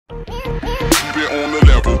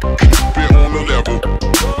the level.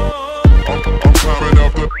 I'm climbing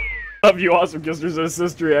up the. Up, you awesome kissers and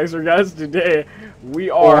CistReactZ, guys. Today we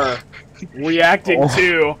are reacting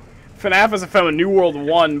to FNAF SFM New World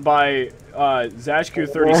 1 by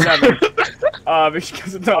Zashku37.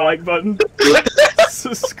 Because it's that like button.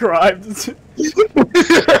 Subscribe.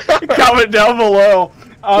 Comment down below.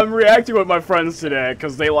 I'm reacting with my friends today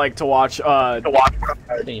because they like to watch FNAF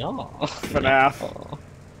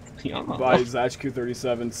by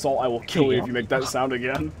Zashku37. Salt, I will kill you if you make that sound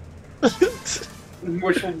again.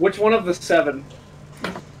 Which one of the 7?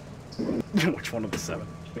 Which one of the 7?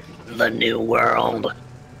 The new world.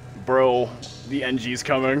 Bro, the NG's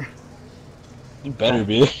coming. You better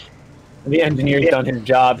be. The engineer's done his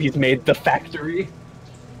job. He's made the factory.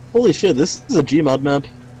 Holy shit, this is a Gmod map.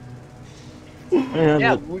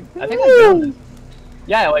 Yeah, I think I filmed it.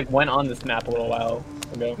 Yeah, I like went on this map a little while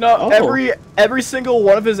ago. No, every single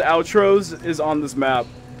one of his outros is on this map,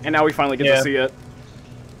 and now we finally get to see it.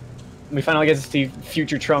 We finally get to see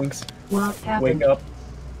future Trunks What happened? wake up.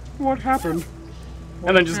 What happened?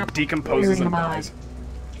 And then just decomposes and dies.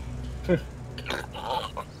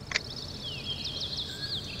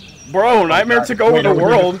 Bro, Nightmare took over the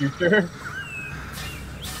world. Future?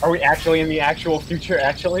 Are we actually in the actual future,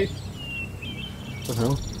 actually? What the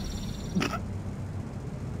hell?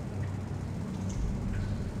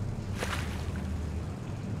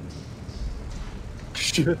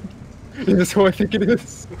 Shit. Is this who I think it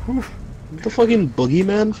is? The fucking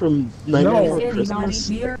boogeyman from Nightmare Before Christmas?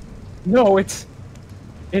 No, it's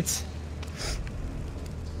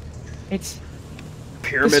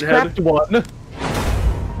Pyramid the Head. scrapped one.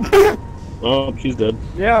 Oh, she's dead.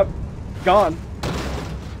 Yeah, gone.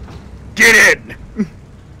 Get in!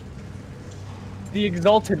 The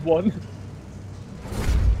exalted one.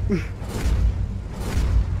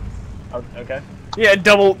 Oh, okay. Yeah,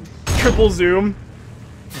 triple zoom.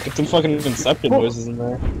 Get some fucking Inception noises in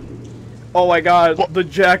there. Oh my god, the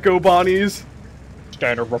Jacko Bonnies.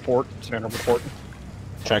 Standard report. Standard report.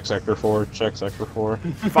 Check Sector 4, check Sector 4.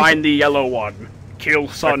 Find the yellow one. Kill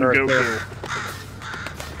Son Goku.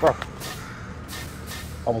 Bro.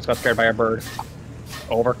 Almost got scared by a bird.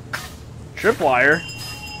 Over. Tripwire.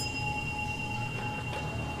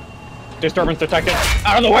 Disturbance detected.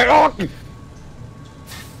 Out of the way! Oh!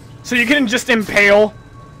 So you can just impale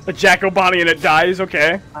the Jacko Bonnie and it dies,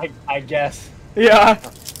 okay? I guess. Yeah.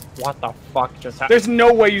 What the fuck just happened? There's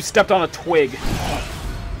no way you stepped on a twig.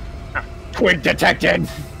 Twig detected!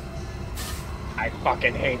 I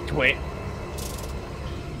fucking hate twig.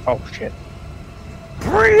 Oh shit.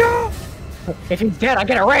 Priya! If he's dead, I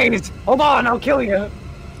get a raise! Hold on, I'll kill you!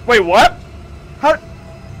 Wait, what? How?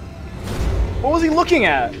 What was he looking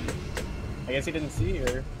at? I guess he didn't see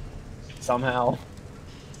her. Somehow.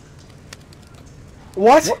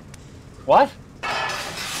 What? What?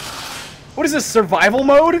 What is this, survival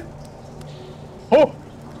mode? Oh!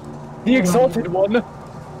 The exalted one!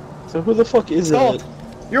 So who the fuck is Salt. it?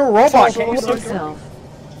 You're a robot, Salt can't you see? yourself.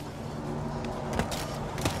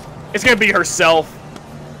 It's gonna be herself.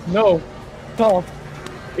 No! Salt!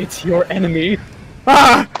 It's your enemy!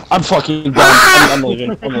 Ah! I'm fucking done. I'm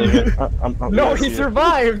leaving. I'm leaving. I'm No, he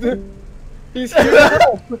survived! He's here!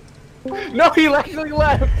 No, he actually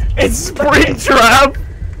left! It's Springtrap!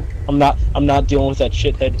 I'm not dealing with that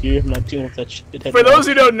shithead here. I'm not dealing with that shithead. For those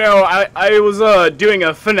who don't know, I was doing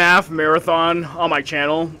a FNAF marathon on my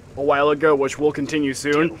channel a while ago, which will continue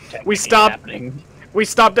soon. We stopped at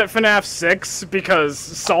FNAF 6 because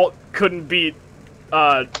Salt couldn't beat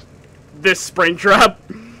this Springtrap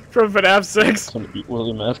from FNAF 6. I'm gonna beat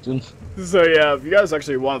William Afton. So yeah, if you guys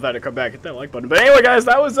actually want that to come back, hit that like button. But anyway, guys,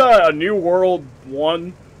 that was a New World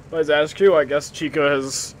 1 by Zashku. I guess Chica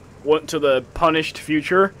has went to the punished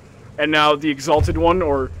future, and now the exalted one,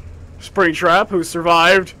 or Springtrap, who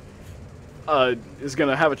survived, is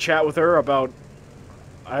gonna have a chat with her about.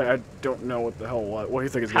 I don't know what the hell. What do you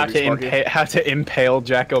think is gonna be Sparky? How to impale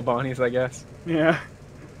Jacko Bonnies, I guess. Yeah.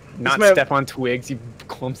 Not step on twigs, you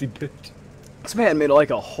clumsy bitch. This man made like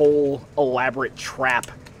a whole elaborate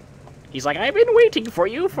trap. He's like, I've been waiting for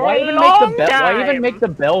you for a long time. Why even make the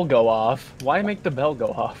bell go off? Why make the bell go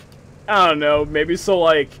off? I don't know. Maybe so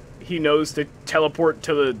like he knows to teleport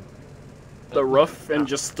to the roof and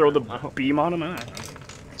just throw the beam on him. I don't know.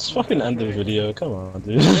 Let's fucking end the video. Come on,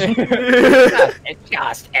 dude. It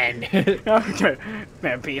just ended. Okay.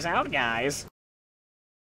 Man, peace out, guys.